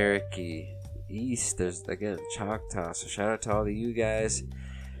the Cherokee. East, there's again Choctaw. So shout out to all of you guys.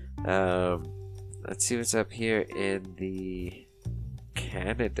 Let's see what's up here in the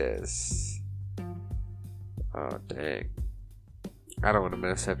Canadas. Oh dang, I don't want to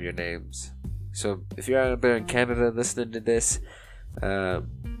mess up your names. So if you're out there in Canada listening to this,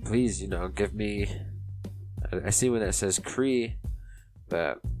 please, give me. I see when that says Cree,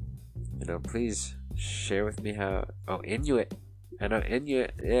 but please share with me how. Oh, Inuit. I know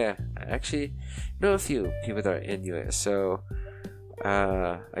Inuit. Yeah, I actually know a few people that are Inuit. So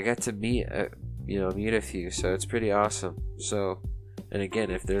I got to meet a few. So it's pretty awesome. So, and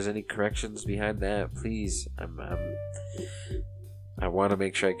again, if there's any corrections behind that, please, I want to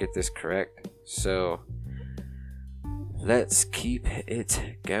make sure I get this correct. So let's keep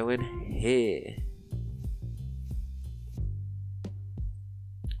it going here.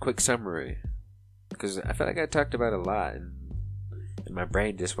 Quick summary, because I feel like I talked about a lot and my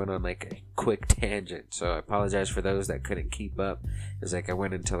brain just went on like a quick tangent. So I apologize for those that couldn't keep up. It's like I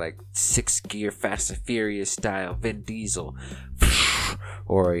went into like 6th gear Fast and Furious style, Vin Diesel,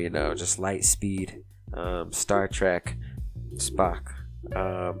 or just light speed, Star Trek, Spock.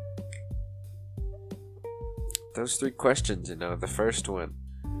 Those 3 questions, the first one,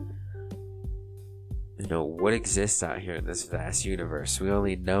 what exists out here in this vast universe? We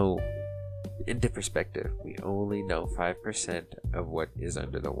only know, into perspective, we only know 5% of what is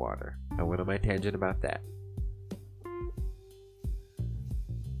under the water. I went on my tangent about that.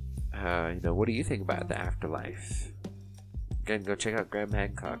 What do you think about the afterlife? Again, go check out Graham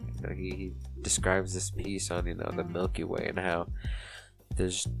Hancock. He describes this piece on, the Milky Way and how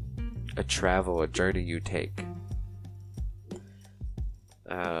there's a journey you take.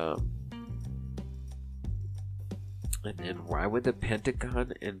 And then why would the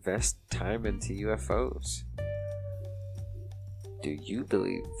Pentagon invest time into UFOs? Do you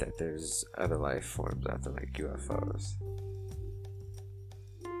believe that there's other life forms out there like UFOs?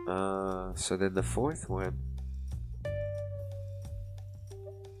 So then the 4th one.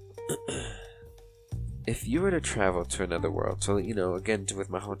 If you were to travel to another world, so again with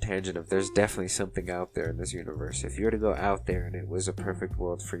my whole tangent of there's definitely something out there in this universe. If you were to go out there and it was a perfect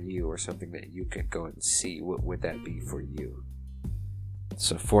world for you, or something that you could go and see, what would that be for you?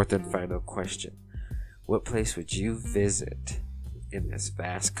 So 4th and final question: what place would you visit in this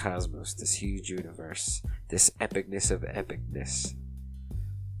vast cosmos, this huge universe, this epicness of epicness?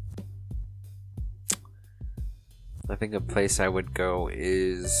 I think a place I would go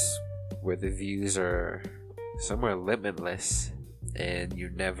is where the views are somewhere limitless and you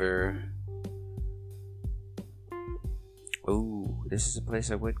never... Ooh, this is a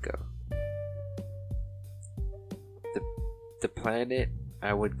place I would go. The planet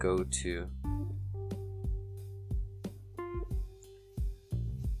I would go to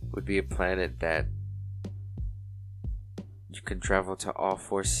would be a planet that you can travel to all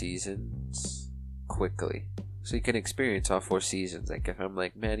 4 seasons quickly. So you can experience all 4 seasons. Like if I'm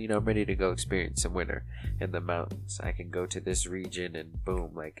like, man, I'm ready to go experience some winter in the mountains, I can go to this region and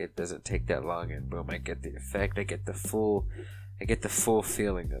boom, like it doesn't take that long and boom, I get the effect, I get the full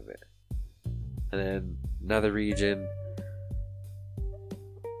feeling of it. And then another region,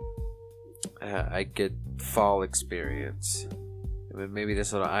 I get fall experience. And then maybe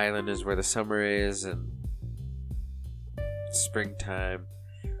this little island is where the summer is and springtime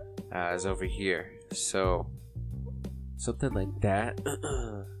is over here. So something like that.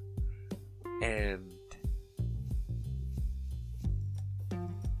 And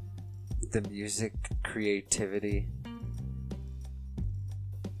the music creativity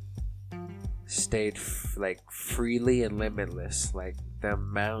stayed freely and limitless. Like the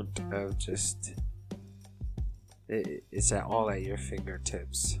amount of just it's all at your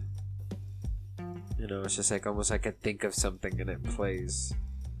fingertips. It's just like almost I could think of something and it plays,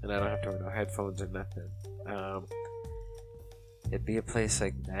 and I don't have to wear no headphones or nothing. It'd be a place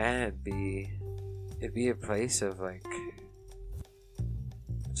like that. It'd be a place of like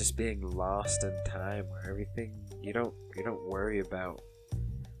just being lost in time, where everything you don't worry about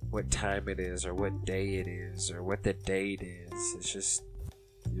what time it is or what day it is or what the date is. It's just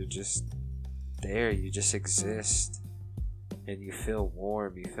you're just there. You just exist, and you feel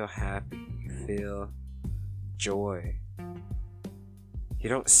warm. You feel happy. You feel joy. You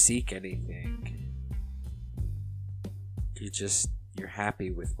don't seek anything. You're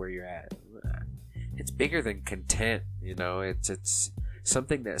happy with where you're at. It's bigger than content, you know. It's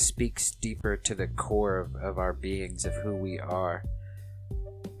something that speaks deeper to the core of our beings, of who we are.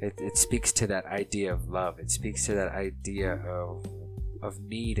 It speaks to that idea of love. It speaks to that idea of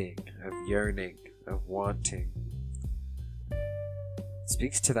needing, of yearning, of wanting. It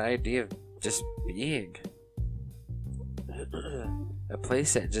speaks to the idea of just being. A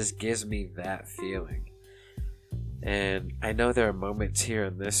place that just gives me that feeling. And I know there are moments here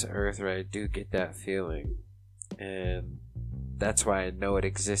on this earth where I do get that feeling. And that's why I know it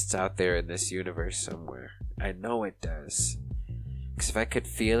exists out there in this universe somewhere. I know it does. Because if I could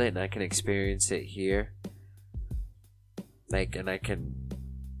feel it and I can experience it here, and I can...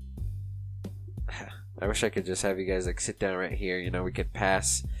 I wish I could just have you guys sit down right here. You know, we could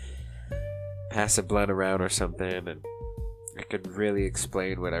pass a blunt around or something, and I could really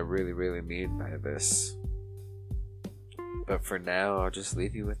explain what I really, really mean by this. But for now, I'll just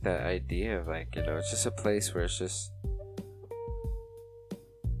leave you with that idea of it's just a place where it's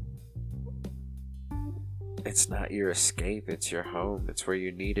not your escape, it's your home. It's where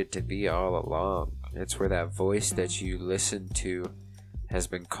you needed to be all along. It's where that voice that you listened to has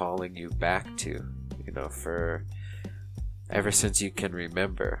been calling you back to, for ever since you can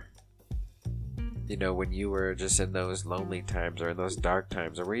remember. When you were just in those lonely times or in those dark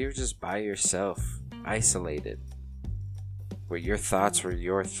times, or where you were just by yourself, isolated, where your thoughts were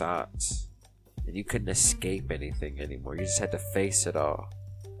your thoughts and you couldn't escape anything anymore. You just had to face it all.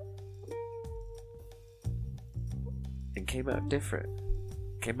 And came out different,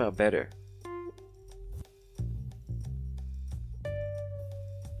 came out better.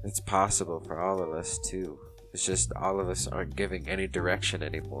 It's possible for all of us too. It's just all of us aren't giving any direction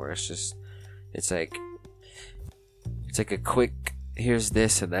anymore. It's like a quick, here's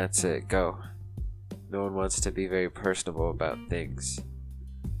this and that's it, go. No one wants to be very personable about things.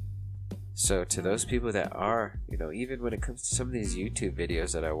 So to those people that are, even when it comes to some of these YouTube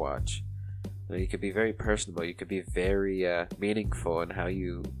videos that I watch, you could be very personable, you could be very meaningful in how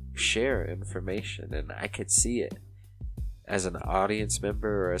you share information, and I could see it as an audience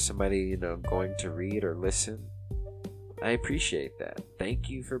member or as somebody, going to read or listen. I appreciate that. Thank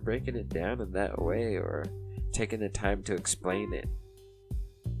you for breaking it down in that way or taking the time to explain it.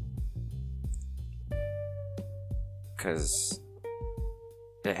 Because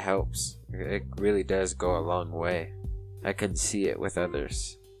it helps. It really does go a long way. I can see it with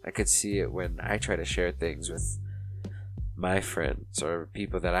others. I could see it when I try to share things with my friends or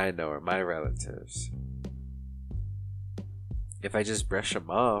people that I know or my relatives. If I just brush them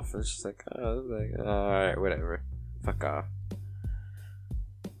off, it's just alright, whatever. Fuck off.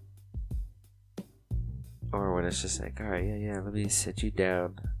 Or when it's just alright, yeah, let me sit you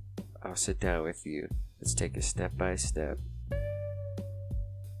down. I'll sit down with you. Let's take it step by step.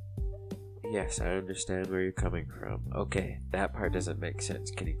 Yes, I understand where you're coming from. Okay, that part doesn't make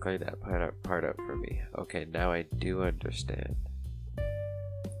sense. Can you clear that part up for me? Okay, now I do understand.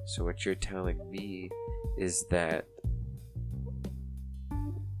 So what you're telling me is that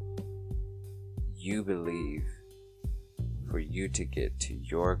you believe for you to get to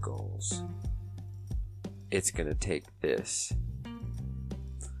your goals, it's gonna take this.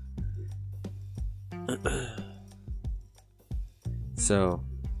 So,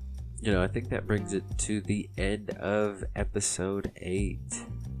 I think that brings it to the end of episode 8.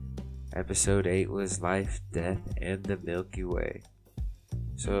 Episode 8 was Life, Death, and the Milky Way.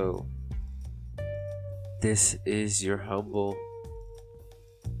 So, this is your humble,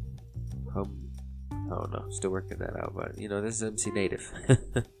 I don't know, still working that out, but this is MC Native.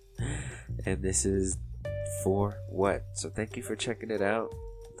 And this is For What? So thank you for checking it out.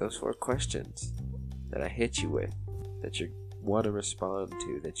 Those 4 questions that I hit you with, that you want to respond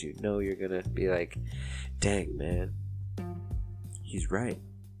to, that you're gonna be like, dang man, he's right.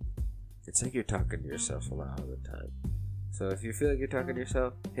 It's like you're talking to yourself a lot of the time. So if you feel like you're talking to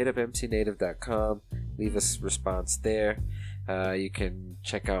yourself, hit up mcnative.com, leave us a response there. You can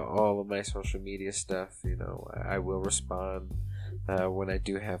check out all of my social media stuff. I will respond when I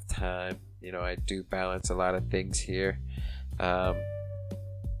do have time. I do balance a lot of things here.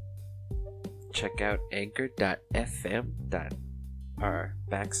 Check out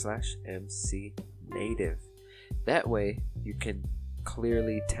anchor.fm.r/mcnative. That way you can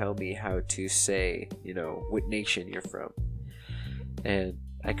clearly tell me how to say, what nation you're from. And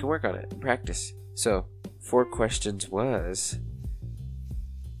I can work on it and practice. So, 4 questions was,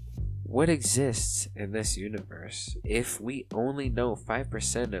 what exists in this universe if we only know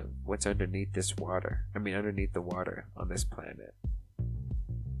 5% of what's underneath this water? Underneath the water on this planet.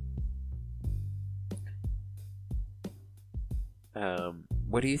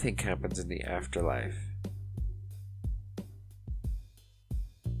 What do you think happens in the afterlife?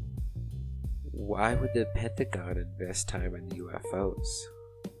 Why would the Pentagon invest time in UFOs?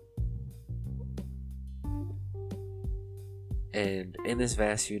 And in this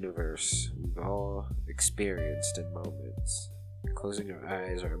vast universe, we've all experienced in moments, closing our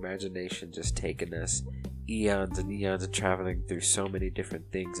eyes, our imagination just taking us eons and eons of traveling through so many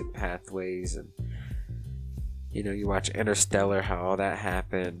different things and pathways. And you watch Interstellar, how all that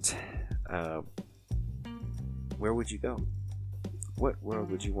happened. Where would you go? What world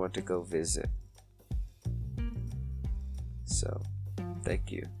would you want to go visit? So,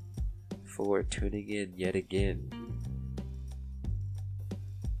 thank you for tuning in yet again.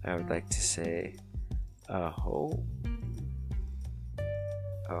 I would like to say Aho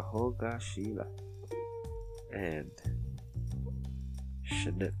Gashila and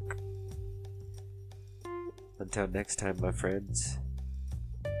Chinook. Until next time, my friends.